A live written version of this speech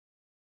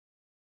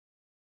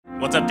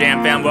What's up,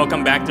 Jam fam?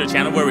 Welcome back to the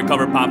channel where we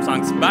cover pop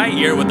songs by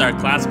ear with our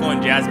classical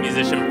and jazz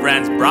musician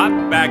friends.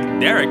 Brought back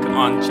Derek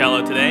on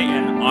cello today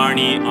and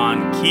Arnie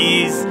on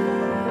keys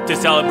to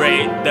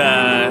celebrate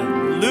the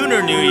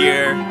Lunar New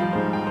Year.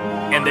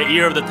 And the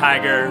Ear of the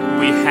Tiger,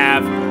 we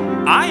have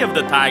Eye of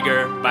the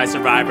Tiger by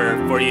Survivor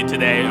for you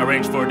today,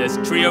 arranged for this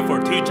trio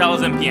for 2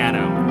 cellos and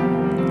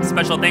piano.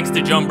 Special thanks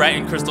to Joan Bright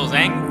and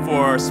Zhang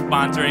for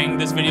sponsoring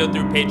this video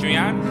through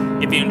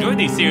Patreon. If you enjoyed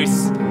these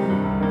series,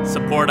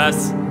 support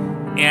us.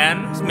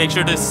 And make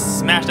sure to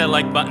smash that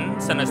like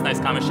button, send us a nice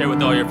comment, share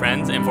with all your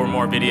friends, and for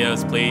more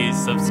videos, please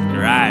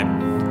subscribe.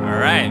 All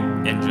right,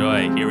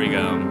 enjoy. Here we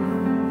go.